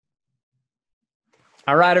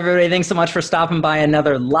All right, everybody. Thanks so much for stopping by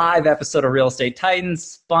another live episode of Real Estate Titans,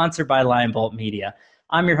 sponsored by Lion Bolt Media.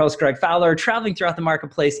 I'm your host, Greg Fowler, traveling throughout the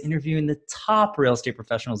marketplace, interviewing the top real estate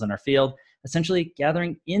professionals in our field, essentially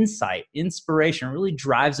gathering insight, inspiration, really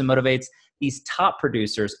drives and motivates these top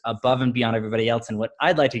producers above and beyond everybody else in what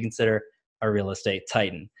I'd like to consider a real estate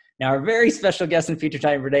titan. Now, our very special guest and feature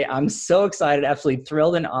titan for today, I'm so excited, absolutely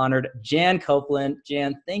thrilled and honored, Jan Copeland.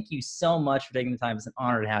 Jan, thank you so much for taking the time. It's an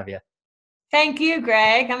honor to have you. Thank you,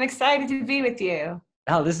 Greg. I'm excited to be with you.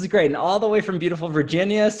 Oh, this is great. And all the way from beautiful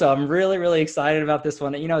Virginia. So I'm really, really excited about this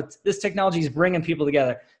one. This technology is bringing people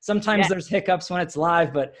together. Sometimes Yes. there's hiccups when it's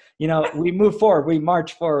live, but, we move forward, we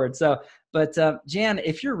march forward. But Jan,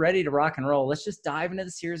 if you're ready to rock and roll, let's just dive into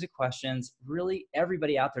the series of questions. Really,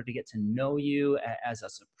 everybody out there to get to know you as a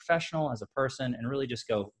professional, as a person, and really just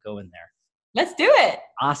go in there. Let's do it.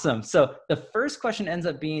 Awesome. So the first question ends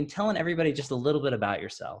up being telling everybody just a little bit about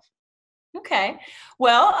yourself. Okay.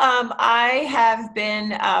 Well, I have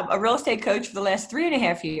been a real estate coach for the last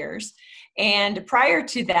 3.5 years. And prior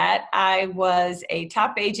to that, I was a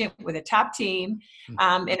top agent with a top team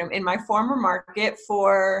in my former market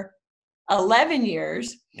for 11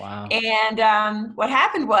 years. Wow. And what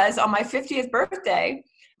happened was on my 50th birthday,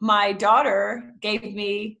 my daughter gave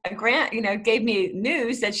me a grant, gave me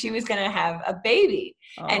news that she was going to have a baby.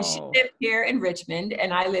 Oh. And she lived here in Richmond,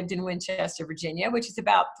 and I lived in Winchester, Virginia, which is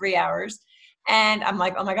about 3 hours. And I'm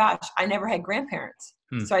like, oh my gosh, I never had grandparents.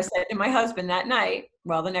 So I said to my husband that night,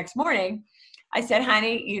 well, the next morning, I said,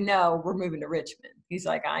 honey, we're moving to Richmond. He's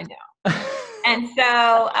like, I know. And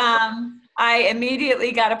so I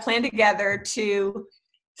immediately got a plan together to,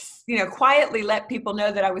 quietly let people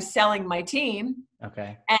know that I was selling my team.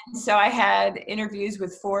 Okay. And so I had interviews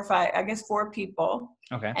with 4 or 5, I guess 4 people.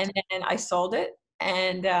 Okay. And then I sold it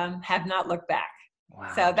and have not looked back.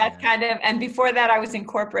 Wow. So that's and before that, I was in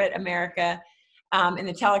corporate America in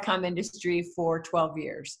the telecom industry for 12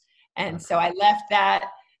 years. And so I left that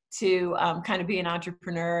to kind of be an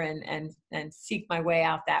entrepreneur and seek my way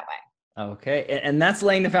out that way. Okay. And that's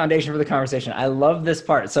laying the foundation for the conversation. I love this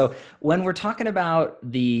part. So when we're talking about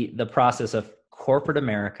the process of corporate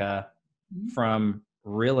America from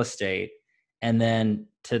real estate and then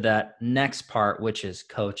to that next part, which is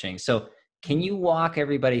coaching. So can you walk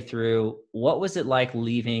everybody through what was it like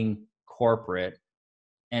leaving corporate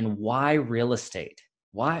and why real estate?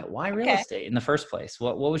 Why real estate in the first place?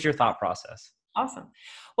 What was your thought process? Awesome.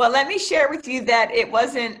 Well, let me share with you that it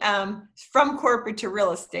wasn't from corporate to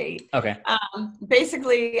real estate. Okay.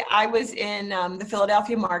 Basically, I was in the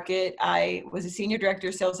Philadelphia market. I was a senior director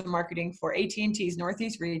of sales and marketing for AT&T's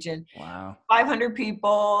Northeast region. Wow. 500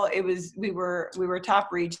 people. We were a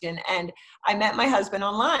top region, and I met my husband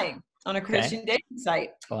online on a Christian dating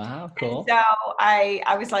site. Wow, cool. And so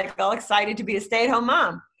I was like all excited to be a stay-at-home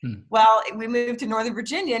mom. Well, we moved to Northern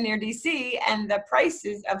Virginia near DC, and the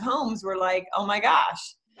prices of homes were like, oh my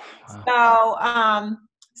gosh. Wow.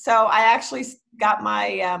 So I actually got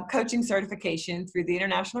my coaching certification through the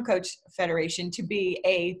International Coach Federation to be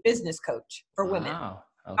a business coach for women.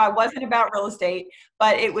 Okay. I wasn't about real estate,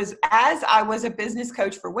 but it was as I was a business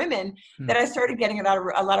coach for women that I started getting a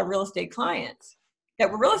lot of real estate clients that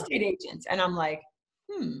were real estate agents. And I'm like,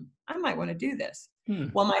 I might want to do this.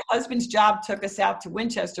 Well, my husband's job took us out to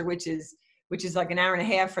Winchester, which is like an hour and a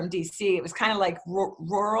half from DC. It was kind of like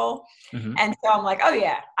rural. And so I'm like, oh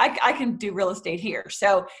yeah, I can do real estate here.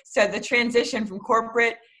 So the transition from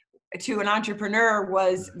corporate to an entrepreneur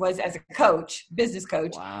was as a coach, business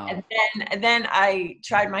coach. Wow. And then I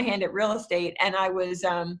tried my hand at real estate, and I was,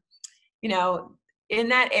 in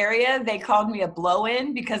that area, they called me a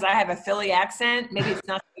blow-in because I have a Philly accent. Maybe it's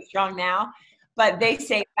not so strong now, but they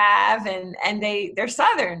say "have" and they're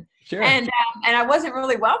Southern. Sure. And I wasn't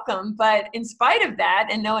really welcome, but in spite of that,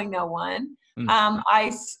 and knowing no one,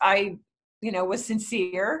 I was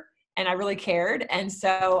sincere and I really cared, and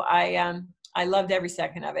so I loved every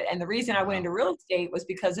second of it. And the reason I went into real estate was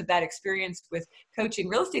because of that experience with coaching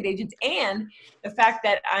real estate agents and the fact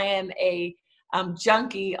that I am a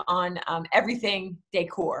junkie on everything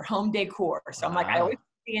decor, home decor. So I'm like, I always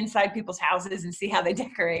see inside people's houses and see how they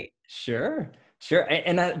decorate. Sure.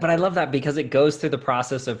 But I love that because it goes through the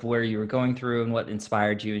process of where you were going through and what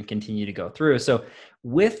inspired you and continue to go through. So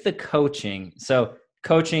with the coaching,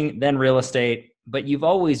 then real estate, but you've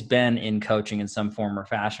always been in coaching in some form or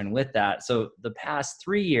fashion with that. So the past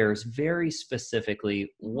 3 years, very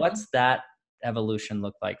specifically, what's that evolution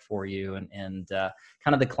look like for you and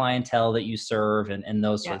kind of the clientele that you serve and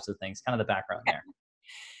those sorts of things, kind of the background there?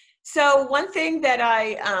 So one thing that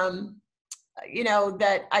I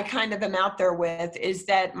kind of am out there with is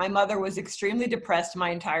that my mother was extremely depressed my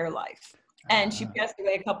entire life. and she passed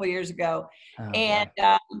away a couple of years ago. Oh, And,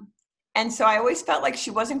 and so I always felt like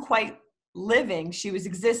she wasn't quite living, she was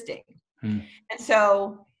existing. And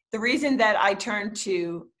so the reason that I turned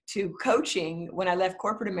to coaching when I left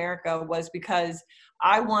corporate America was because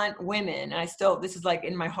I want women, and this is like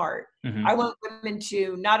in my heart, I want women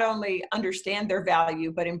to not only understand their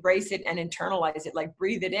value, but embrace it and internalize it, like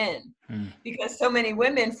breathe it in. Because so many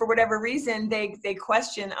women, for whatever reason, they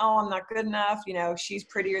question, oh, I'm not good enough. You know, she's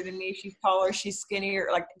prettier than me. She's taller. She's skinnier,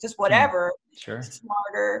 like just whatever, Sure.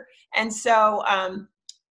 Smarter. And so,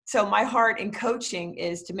 so my heart in coaching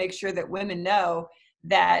is to make sure that women know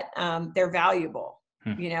that they're valuable.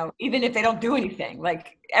 You know, even if they don't do anything,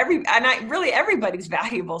 like everybody's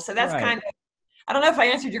valuable. So that's kind of, I don't know if I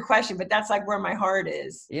answered your question, but that's like where my heart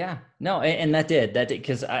is. Yeah, no. And that did,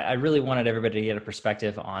 because I really wanted everybody to get a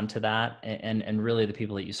perspective onto that, and really the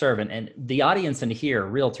people that you serve, and the audience in here,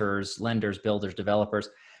 realtors, lenders, builders, developers,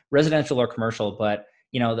 residential or commercial. But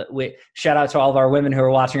you know, shout out to all of our women who are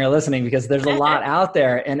watching or listening, because there's a lot out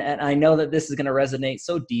there. And I know that this is going to resonate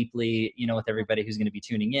so deeply, you know, with everybody who's going to be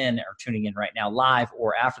tuning in right now live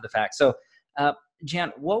or after the fact. So,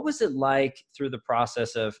 Jan, what was it like through the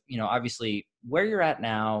process of, you know, obviously where you're at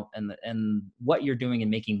now and what you're doing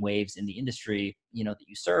and making waves in the industry, you know, that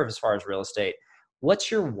you serve as far as real estate?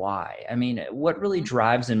 What's your why? I mean, what really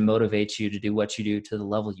drives and motivates you to do what you do to the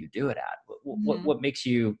level you do it at? What makes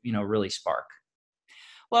you, you know, really spark?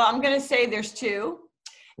 Well, I'm going to say there's two.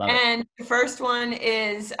 And the first one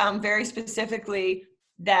is very specifically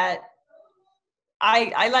that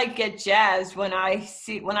I like get jazzed when I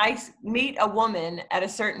meet a woman at a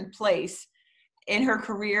certain place in her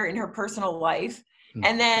career, in her personal life.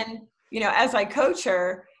 And then, you know, as I coach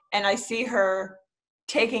her and I see her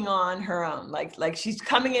taking on her own, like she's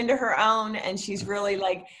coming into her own, and she's really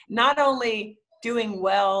like not only doing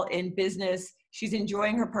well in business, she's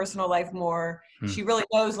enjoying her personal life more. She really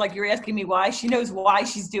knows, like you're asking me why, she knows why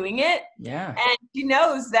she's doing it. Yeah. And she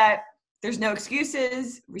knows that there's no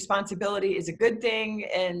excuses. Responsibility is a good thing.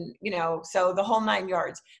 And, you know, so the whole 9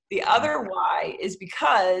 yards. The other why is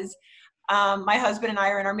because my husband and I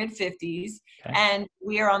are in our mid 50s and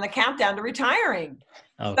we are on the countdown to retiring.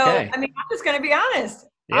 Okay. So, I mean, I'm just going to be honest.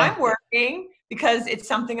 Yeah. I'm working because it's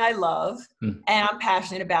something I love and I'm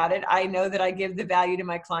passionate about it. I know that I give the value to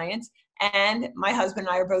my clients. And my husband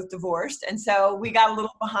and I are both divorced. And so we got a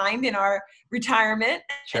little behind in our retirement.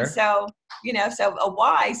 Sure. And so, you know, so a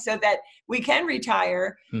why, so that we can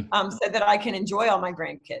retire, so that I can enjoy all my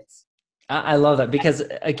grandkids. I love that, because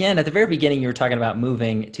again, at the very beginning, you were talking about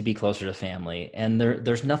moving to be closer to family, and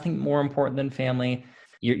there's nothing more important than family.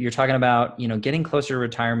 You're talking about, you know, getting closer to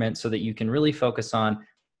retirement so that you can really focus on,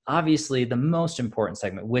 obviously, the most important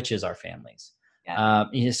segment, which is our families.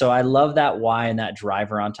 Yeah. So I love that why and that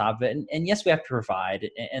driver on top of it. And yes, we have to provide,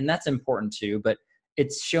 and that's important too, but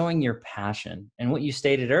it's showing your passion. And what you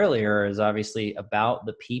stated earlier is obviously about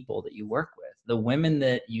the people that you work with, the women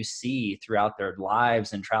that you see throughout their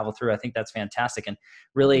lives and travel through. I think that's fantastic, and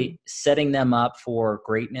really setting them up for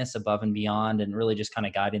greatness above and beyond, and really just kind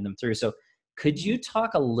of guiding them through. So could you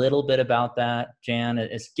talk a little bit about that, Jan?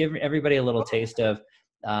 It's give everybody a little taste of,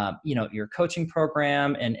 you know, your coaching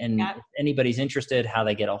program, and if anybody's interested, how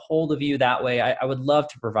they get a hold of you that way. I would love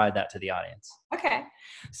to provide that to the audience. Okay.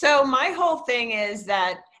 So my whole thing is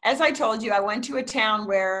that, as I told you, I went to a town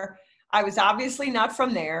where I was obviously not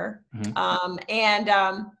from there.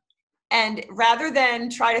 And rather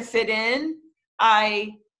than try to fit in,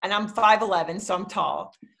 and I'm 5'11", so I'm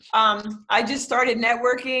tall. I just started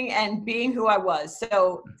networking and being who I was.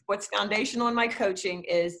 So what's foundational in my coaching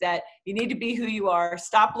is that you need to be who you are.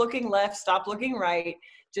 Stop looking left, stop looking right.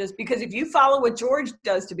 Just because if you follow what George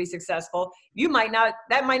does to be successful,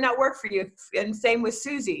 that might not work for you. And same with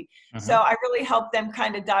Susie. So I really help them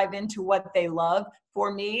kind of dive into what they love.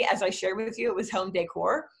 For me, as I shared with you, it was home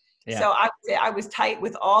decor. Yeah. So I was tight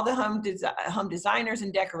with all the home designers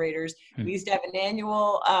and decorators. We used to have an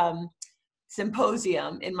annual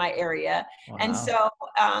symposium in my area. Wow. And so,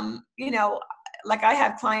 you know, like I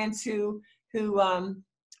have clients who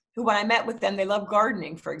when I met with them, they love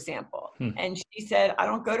gardening, for example. And she said, I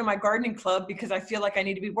don't go to my gardening club because I feel like I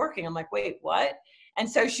need to be working. I'm like, wait, what? And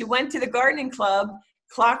so she went to the gardening club,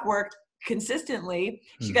 clockwork consistently.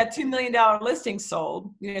 She got $2 million listings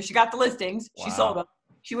sold. You know, she got the listings, she sold them.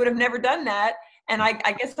 She would have never done that. And I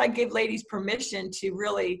guess I give ladies permission to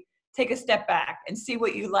really take a step back and see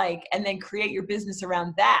what you like, and then create your business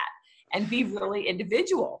around that and be really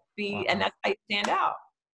individual. And that's how you stand out.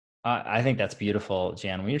 I think that's beautiful,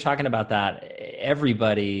 Jan. When you're talking about that,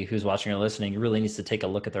 everybody who's watching or listening really needs to take a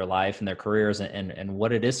look at their life and their careers and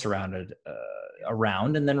what it is surrounded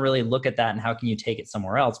around, and then really look at that and how can you take it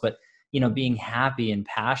somewhere else. But being happy and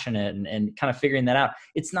passionate and kind of figuring that out.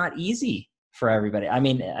 It's not easy for everybody. I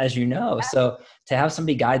mean, as you know, so to have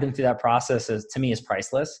somebody guide them through that process to me is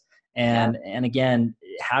priceless. And again,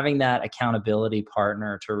 having that accountability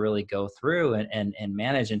partner to really go through and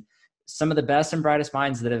manage. And some of the best and brightest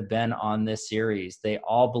minds that have been on this series, they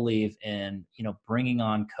all believe in, bringing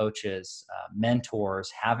on coaches,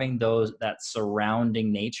 mentors, having that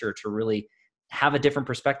surrounding nature to really have a different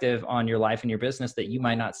perspective on your life and your business that you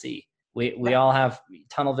might not see. We all have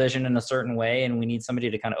tunnel vision in a certain way, and we need somebody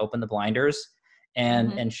to kind of open the blinders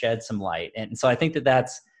and shed some light. And so I think that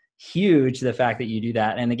that's huge, the fact that you do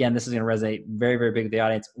that. And again, this is going to resonate very, very big with the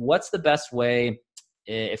audience. What's the best way,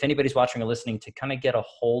 if anybody's watching or listening, to kind of get a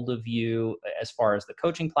hold of you as far as the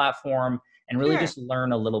coaching platform and really just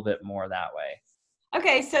learn a little bit more that way?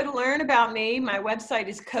 Okay. So to learn about me, my website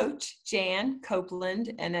is Coach Jan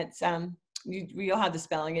Copeland, and it's, you'll have the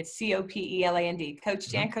spelling. It's COPELAND,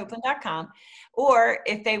 CoachJanCopeland.com. Or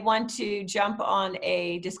if they want to jump on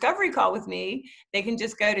a discovery call with me, they can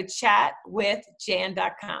just go to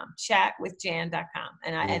chatwithjan.com, chatwithjan.com.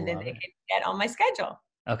 And then they can get on my schedule.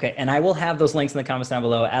 Okay. And I will have those links in the comments down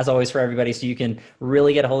below, as always, for everybody. So you can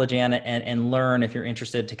really get a hold of Jan and learn if you're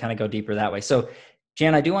interested to kind of go deeper that way. So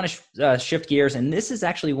Jan, I do want to shift gears, and this is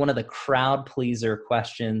actually one of the crowd pleaser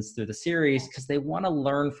questions through the series, because they want to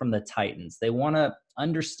learn from the Titans. They want to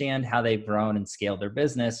understand how they've grown and scaled their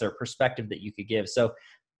business, or perspective that you could give. So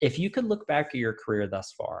if you could look back at your career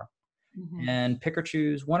thus far and pick or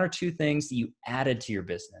choose one or two things that you added to your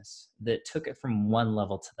business that took it from one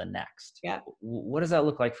level to the next, what does that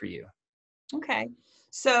look like for you? Okay.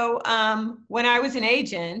 So when I was an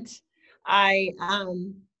agent, there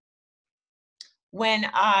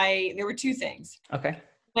were two things. Okay.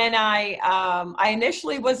 When I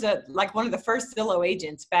initially was one of the first Zillow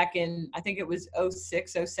agents back in, I think it was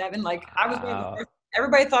 06, 07. Like I was one of the first,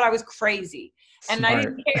 everybody thought I was crazy. And I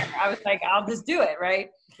didn't care. I was like, I'll just do it. Right.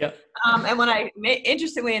 Yep. And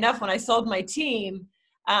interestingly enough, when I sold my team,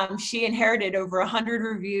 she inherited over 100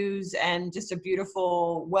 reviews and just a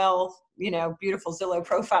beautiful, beautiful Zillow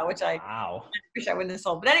profile, which I wish I wouldn't have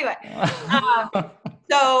sold. But anyway,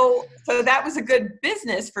 so that was a good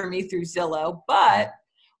business for me through Zillow. But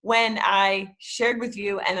when I shared with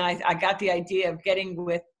you and I got the idea of getting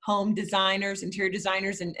with home designers, interior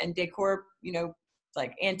designers and decor,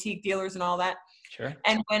 like antique dealers and all that. Sure.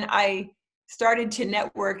 And when I started to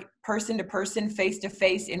network person to person, face to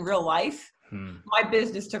face in real life, my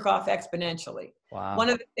business took off exponentially. Wow. One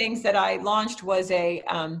of the things that I launched was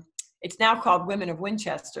it's now called Women of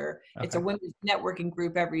Winchester. Okay. It's a women's networking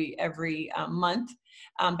group every month.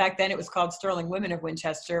 Back then it was called Sterling Women of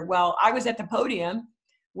Winchester. Well, I was at the podium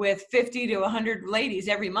with 50 to 100 ladies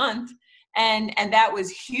every month. And that was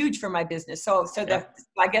huge for my business. So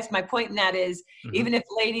I guess my point in that is, even if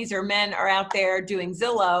ladies or men are out there doing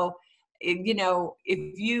Zillow,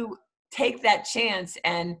 if you take that chance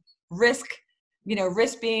and risk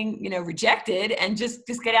being, rejected, and just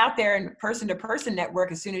get out there and person to person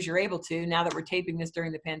network as soon as you're able to, now that we're taping this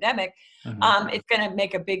during the pandemic, it's going to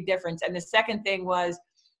make a big difference. And the second thing was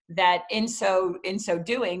that in so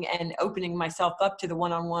doing and opening myself up to the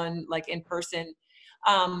one-on-one, like in person,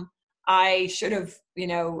 I should have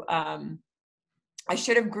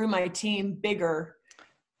grew my team bigger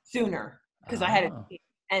sooner, because I had a team.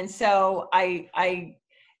 And so I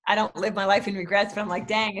don't live my life in regrets, but I'm like,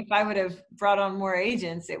 dang, if I would have brought on more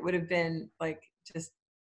agents, it would have been like just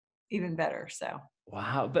even better. So.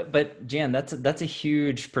 Wow. But Jan, that's a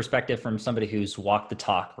huge perspective from somebody who's walked the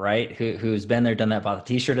talk, right? Who's been there, done that, bought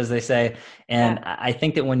the t-shirt, as they say. And I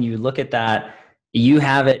think that when you look at that, you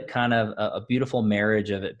have it kind of a beautiful marriage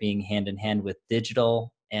of it being hand in hand with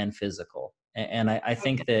digital and physical. And I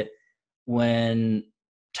think that when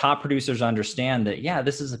top producers understand that,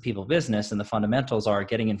 this is a people business, and the fundamentals are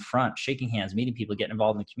getting in front, shaking hands, meeting people, getting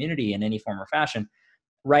involved in the community in any form or fashion.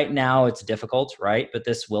 Right now it's difficult, right? But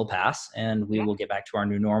this will pass, and we will get back to our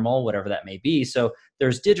new normal, whatever that may be. So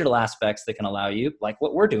there's digital aspects that can allow you, like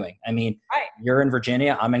what we're doing. I mean, you're in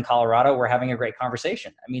Virginia, I'm in Colorado, we're having a great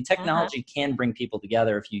conversation. I mean, technology can bring people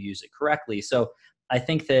together if you use it correctly. So I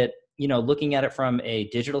think that, looking at it from a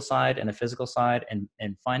digital side and a physical side,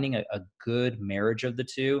 and finding a good marriage of the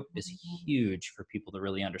two is huge for people to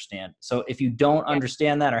really understand. So if you don't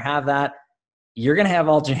understand that or have that, you're going to have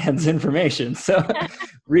all Jan's information. So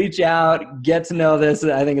reach out, get to know this.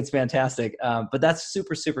 I think it's fantastic. But that's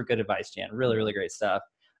super, super good advice, Jan. Really, really great stuff.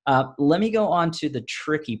 Let me go on to the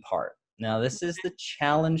tricky part. Now, this is the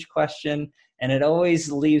challenge question, and it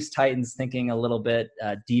always leaves Titans thinking a little bit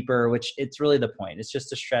deeper, which it's really the point. It's just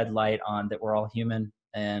to shed light on that we're all human,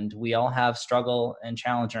 and we all have struggle and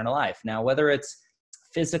challenge in our life. Now, whether it's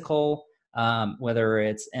physical, whether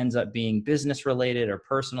it's ends up being business related or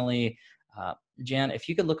personally. Jan, if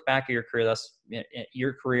you could look back at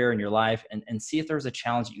your career and your life and see if there was a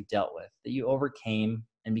challenge that you dealt with, that you overcame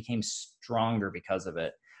and became stronger because of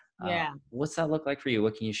it. Yeah. What's that look like for you?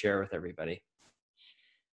 What can you share with everybody?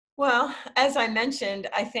 Well, as I mentioned,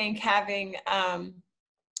 I think having a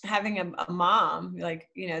mom, like,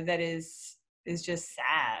 that is just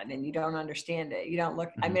sad, and you don't understand it. You don't look,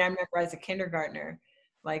 I mean, I remember as a kindergartner,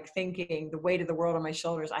 like thinking the weight of the world on my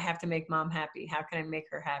shoulders. I have to make mom happy. How can I make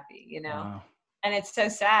her happy? Wow. And it's so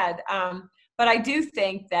sad. But I do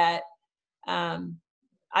think that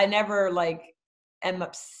I never am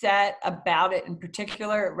upset about it in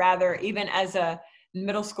particular. Rather, even as a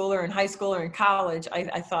middle schooler and high schooler and college,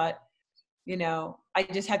 I thought, I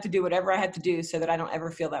just have to do whatever I have to do so that I don't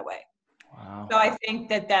ever feel that way. Wow. So I think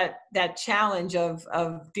that challenge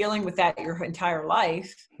of dealing with that your entire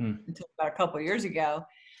life until about a couple of years ago,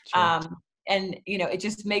 Sure. and it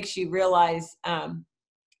just makes you realize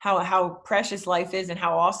how precious life is and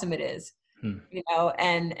how awesome it is,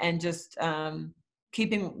 and just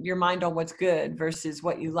keeping your mind on what's good versus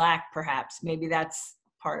what you lack. Perhaps maybe that's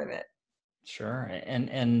part of it. Sure.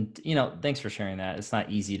 And thanks for sharing that. It's not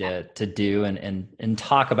easy to do and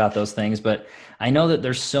talk about those things, but I know that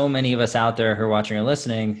there's so many of us out there who are watching or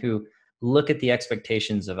listening who look at the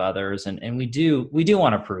expectations of others, and we do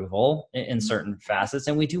want approval in certain facets,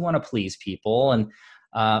 and we do want to please people. And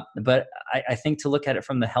but I think to look at it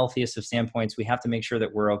from the healthiest of standpoints, we have to make sure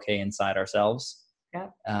that we're okay inside ourselves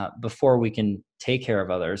before we can take care of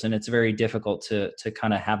others. And it's very difficult to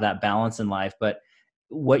kind of have that balance in life. But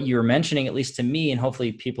what you're mentioning, at least to me, and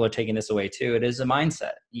hopefully people are taking this away too, it is a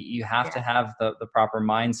mindset. You have to have the proper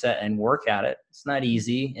mindset and work at it. It's not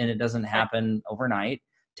easy, and it doesn't happen overnight.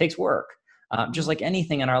 It takes work. Just like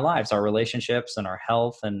anything in our lives, our relationships and our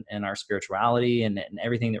health and our spirituality and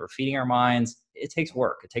everything that we're feeding our minds, it takes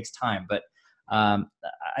work. It takes time. But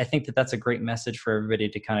I think that that's a great message for everybody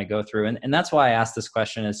to kind of go through. And that's why I asked this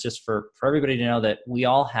question, is just for everybody to know that we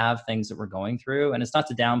all have things that we're going through. And it's not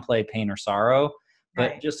to downplay pain or sorrow,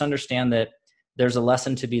 but just understand that there's a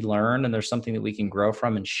lesson to be learned, and there's something that we can grow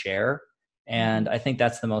from and share. And I think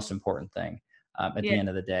that's the most important thing at the end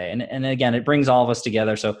of the day. And again, it brings all of us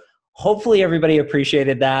together. So hopefully everybody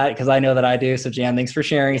appreciated that, because I know that I do. So Jan, thanks for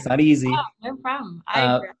sharing. It's not easy. Oh, no problem.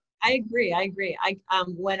 I agree.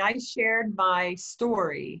 When I shared my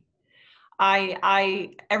story,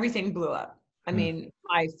 everything blew up. I mean,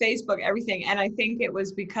 my Facebook, everything. And I think it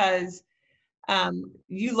was because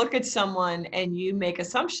you look at someone and you make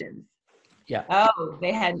assumptions. Yeah. Oh,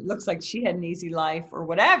 looks like she had an easy life or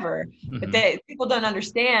whatever, but people don't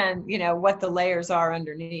understand, what the layers are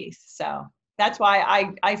underneath. So that's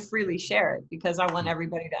why I freely share it, because I want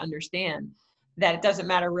everybody to understand that it doesn't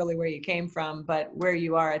matter really where you came from, but where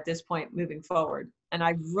you are at this point moving forward. And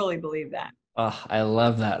I really believe that. Oh, I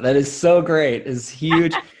love that. That is so great. It's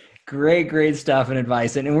huge. Great stuff and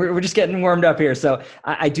advice. And we're just getting warmed up here. So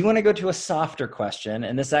I do want to go to a softer question.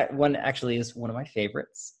 And this one actually is one of my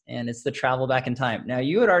favorites. And it's the travel back in time. Now,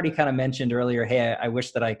 you had already kind of mentioned earlier, hey, I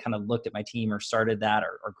wish that I kind of looked at my team or started that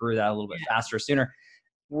or grew that a little bit faster, sooner.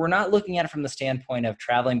 We're not looking at it from the standpoint of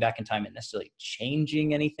traveling back in time and necessarily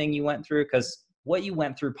changing anything you went through, because what you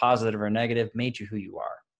went through, positive or negative, made you who you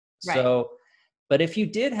are. Right. So, but if you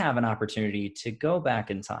did have an opportunity to go back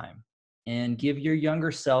in time and give your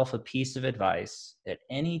younger self a piece of advice at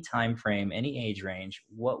any time frame, any age range,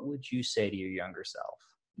 what would you say to your younger self?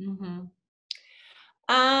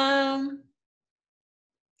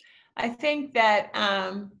 I think that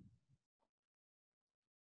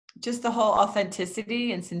just the whole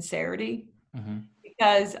authenticity and sincerity,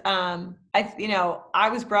 because I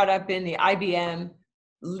was brought up in the IBM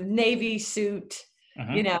Navy suit,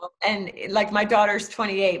 and like my daughter's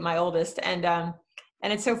 28, my oldest, and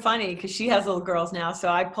it's so funny because she has little girls now. So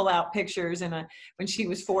I pull out pictures, and when she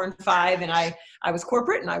was 4 and 5, and I was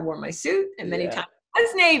corporate and I wore my suit, and many times I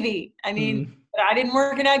was Navy. I mean, but I didn't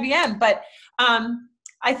work in IBM. But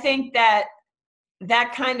I think that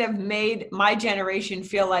kind of made my generation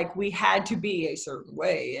feel like we had to be a certain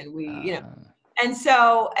way, and we, and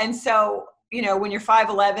so when you're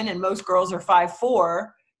 5'11" and most girls are 5'4",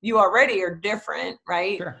 you already are different,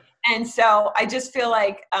 right? Sure. And so I just feel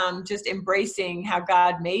like just embracing how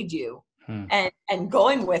God made you and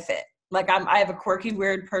going with it. Like I have a quirky,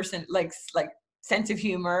 weird person, like sense of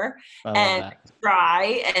humor and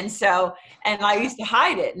dry. And I used to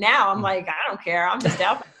hide it. Now I'm like, I don't care. I'm just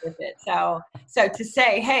out with it. So to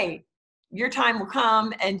say, hey, your time will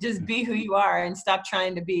come, and just be who you are, and stop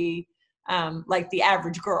trying to be like the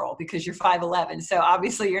average girl, because you're 5'11". So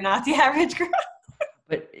obviously you're not the average girl.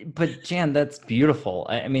 But Jan, that's beautiful.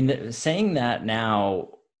 I mean, saying that now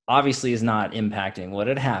obviously is not impacting what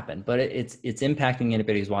had happened, but it's impacting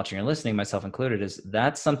anybody who's watching or listening, myself included. Is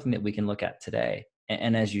that's something that we can look at today.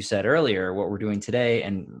 And as you said earlier, what we're doing today,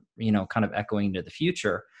 and kind of echoing into the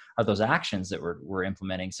future, are those actions that we're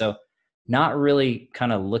implementing. So, not really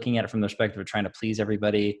kind of looking at it from the perspective of trying to please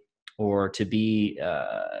everybody or to be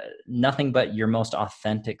nothing but your most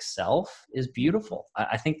authentic self is beautiful.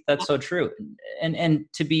 I think that's so true. And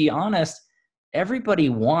to be honest, everybody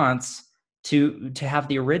wants to have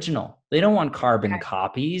the original. They don't want carbon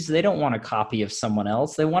copies. They don't want a copy of someone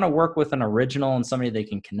else. They want to work with an original and somebody they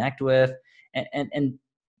can connect with. And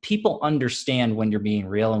people understand when you're being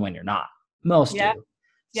real and when you're not. Most do.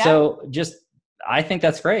 Yeah. So just, I think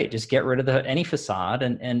that's great. Just get rid of any facade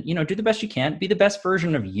and do the best you can. Be the best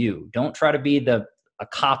version of you. Don't try to be a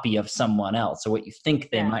copy of someone else or what you think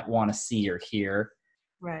they might want to see or hear.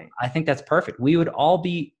 Right. I think that's perfect. We would all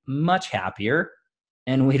be much happier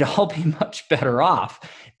and we'd all be much better off,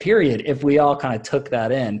 period, if we all kind of took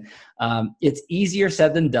that in. It's easier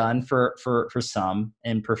said than done for some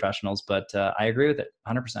in professionals, but I agree with it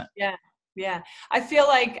 100%. Yeah. Yeah. I feel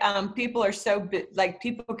like people are so like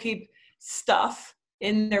people keep stuff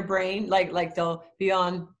in their brain, like they'll be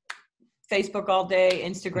on Facebook all day,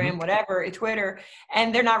 Instagram, whatever, Twitter,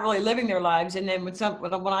 and they're not really living their lives. And then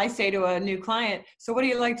when I say to a new client, so what do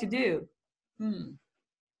you like to do?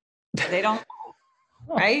 They don't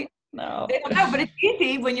know, right? No. They don't know, but it's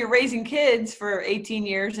easy when you're raising kids for 18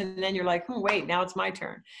 years and then you're like, wait, now it's my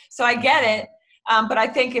turn. So I get it. But I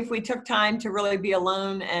think if we took time to really be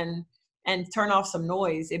alone and turn off some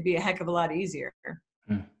noise, it'd be a heck of a lot easier.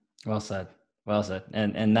 Well said. Well said.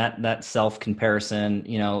 And that self-comparison,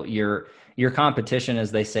 your competition,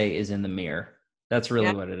 as they say, is in the mirror. That's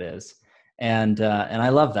really what it is. And I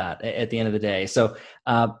love that at the end of the day. So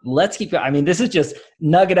let's keep, this is just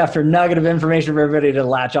nugget after nugget of information for everybody to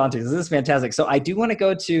latch onto. This is fantastic. So I do want to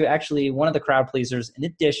go to actually one of the crowd pleasers in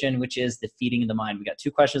addition, which is the feeding of the mind. We got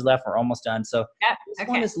 2 questions left. We're almost done. So this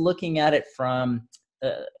one is looking at it from,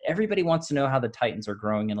 everybody wants to know how the Titans are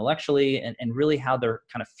growing intellectually and really how they're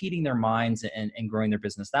kind of feeding their minds and growing their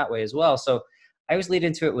business that way as well. So I always lead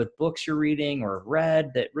into it with books you're reading or read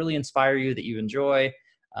that really inspire you, that you enjoy,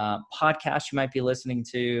 podcasts you might be listening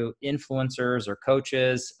to, influencers or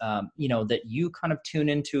coaches, that you kind of tune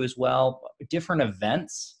into as well, different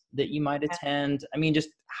events that you might attend. Just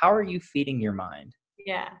how are you feeding your mind?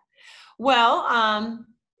 Yeah. Well,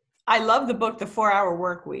 I love the book, The 4-Hour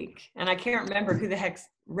Workweek, and I can't remember who the heck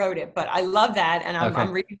wrote it, but I love that. And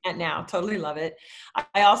I'm reading that now. Totally love it.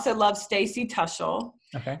 I also love Stacy Tuschl.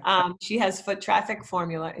 Okay. She has Foot Traffic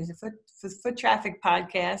Formula, is a foot traffic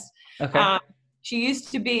podcast. Okay. She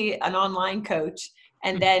used to be an online coach.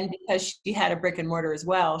 And then because she had a brick and mortar as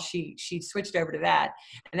well, she switched over to that.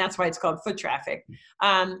 And that's why it's called Foot Traffic.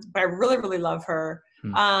 But I really, really love her.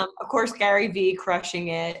 Of course, Gary Vee, Crushing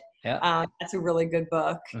It. Yeah. That's a really good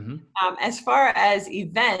book. As far as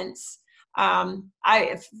events,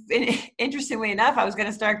 interestingly enough, I was going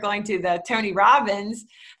to start going to the Tony Robbins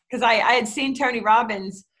because I had seen Tony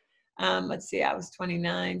Robbins. Let's see, I was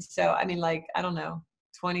 29. So, I don't know,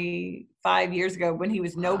 25 years ago when he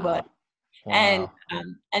was nobody. Wow.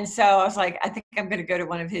 And so I was like, I think I'm going to go to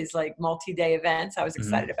one of his like multi-day events. I was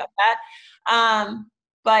excited about that.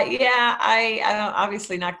 But yeah, I'm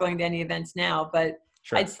obviously not going to any events now, but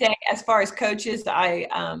sure. I'd say as far as coaches, I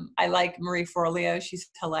like Marie Forleo. She's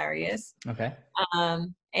hilarious. Okay.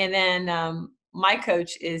 And then my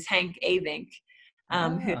coach is Hank Avink,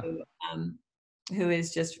 who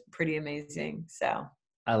is just pretty amazing. So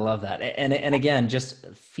I love that. And again, just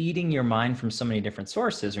feeding your mind from so many different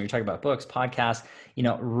sources. When you're talking about books, podcasts,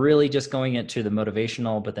 really just going into the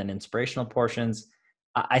motivational, but then inspirational portions.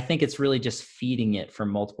 I think it's really just feeding it from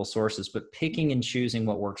multiple sources, but picking and choosing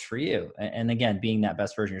what works for you. And again, being that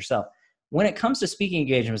best version of yourself. When it comes to speaking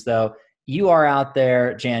engagements, though, you are out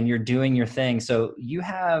there, Jan, you're doing your thing. So you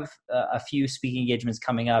have a few speaking engagements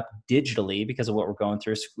coming up digitally because of what we're going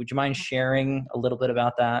through. So would you mind sharing a little bit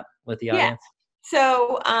about that with the audience?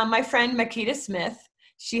 So my friend Makita Smith,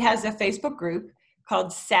 she has a Facebook group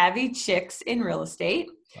called Savvy Chicks in Real Estate.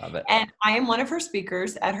 Love it. And I am one of her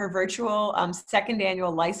speakers at her virtual second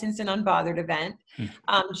annual Licensed and Unbothered event,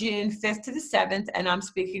 June 5th to the 7th, and I'm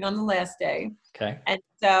speaking on the last day. Okay. And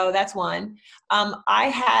so that's one. I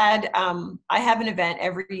have an event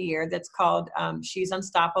every year that's called She's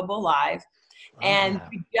Unstoppable Live. And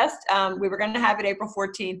we were going to have it April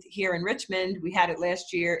 14th here in Richmond. We had it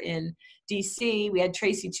last year in DC. We had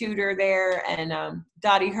Tracy Tudor there and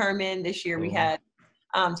Dottie Herman. This year we had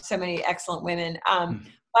so many excellent women.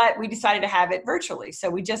 But we decided to have it virtually. So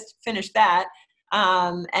we just finished that.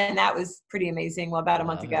 And that was pretty amazing. Well, about a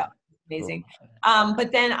month ago. Amazing. Cool.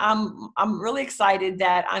 But then I'm really excited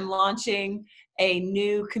that I'm launching a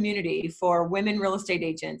new community for women real estate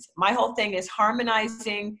agents. My whole thing is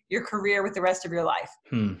harmonizing your career with the rest of your life.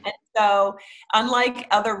 And so unlike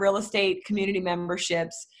other real estate community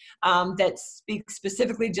memberships that speak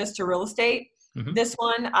specifically just to real estate, this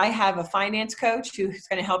one, I have a finance coach who's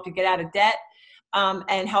going to help you get out of debt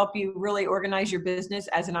and help you really organize your business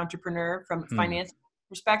as an entrepreneur from a finance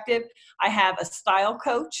perspective. I have a style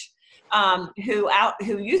coach who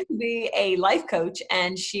used to be a life coach,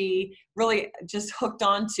 and she really just hooked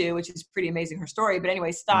onto, which is pretty amazing, her story. But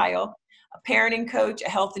anyway, style, a parenting coach, a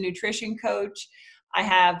health and nutrition coach. I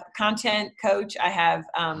have a content coach. I have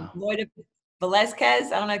Loida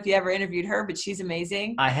Velazquez. I don't know if you ever interviewed her, but she's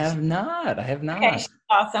amazing. I have not. Okay, she's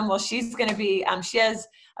awesome. Well, she's going to be, she has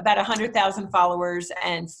about 100,000 followers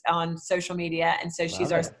and on social media. And so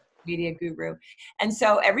she's our media guru. And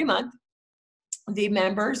so every month, the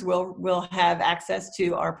members will have access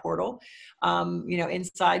to our portal,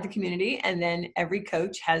 inside the community. And then every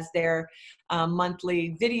coach has their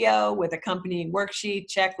monthly video with accompanying worksheet,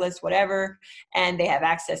 checklist, whatever. And they have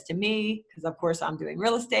access to me because, of course, I'm doing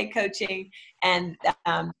real estate coaching. And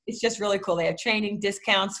it's just really cool. They have training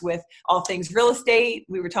discounts with all things real estate.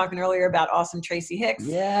 We were talking earlier about awesome Tracy Hicks.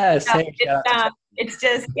 Yes. It's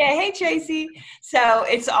just, hey, Tracy. So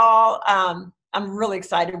it's all... I'm really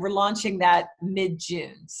excited. We're launching that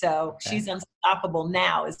mid-June. So She's Unstoppable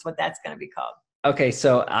Now is what that's going to be called. Okay,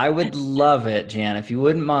 so I would love it, Jan, if you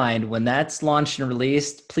wouldn't mind, when that's launched and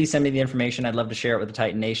released, please send me the information. I'd love to share it with the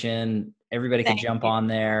Titan Nation. Everybody can jump on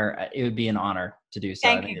there. It would be an honor to do so.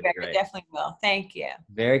 Thank you, Greg. I definitely will. Thank you.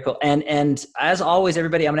 Very cool. And as always,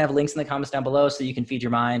 everybody, I'm going to have links in the comments down below so you can feed your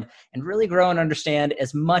mind and really grow and understand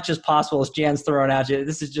as much as possible as Jan's throwing at you.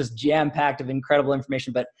 This is just jam-packed of incredible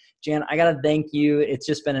information. But Jan, I got to thank you. It's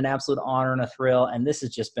just been an absolute honor and a thrill. And this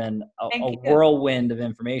has just been a whirlwind of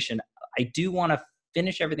information. I do want to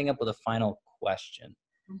finish everything up with a final question.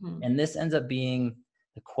 And this ends up being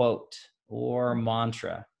the quote or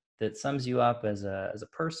mantra that sums you up as a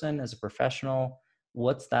person, as a professional.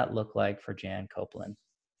 What's that look like for Jan Copeland?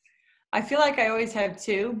 I feel like I always have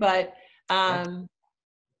two, but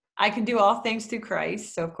I can do all things through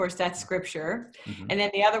Christ. So of course that's scripture. And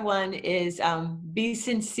then the other one is be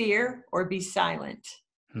sincere or be silent.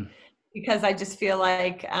 Because I just feel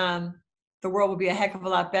like the world would be a heck of a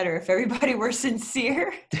lot better if everybody were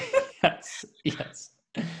sincere. Yes.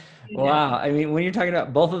 Wow. I mean, when you're talking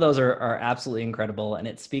about both of those are absolutely incredible, and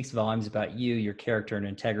it speaks volumes about you, your character and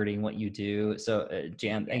integrity and what you do. So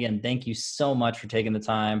Jan, again, thank you so much for taking the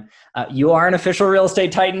time. You are an official Real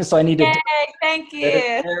Estate Titan, so I need to. Yay, thank you.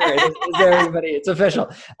 Is there, everybody? It's official.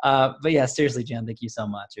 But yeah, seriously, Jan, thank you so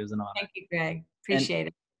much. It was an honor. Thank you, Greg. Appreciate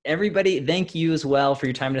it. Everybody, thank you as well for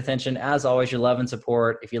your time and attention. As always, your love and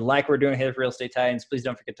support. If you like what we're doing here with Real Estate Titans, please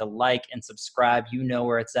don't forget to like and subscribe. You know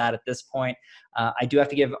where it's at this point. I do have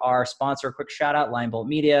to give our sponsor a quick shout out, Lionbolt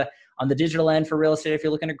Media. On the digital end for real estate, if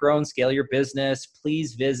you're looking to grow and scale your business,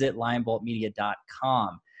 please visit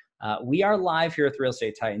lionboltmedia.com. We are live here with Real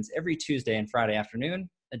Estate Titans every Tuesday and Friday afternoon,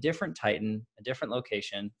 a different Titan, a different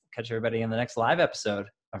location. Catch everybody in the next live episode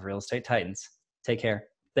of Real Estate Titans. Take care.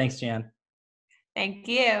 Thanks, Jan. Thank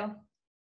you.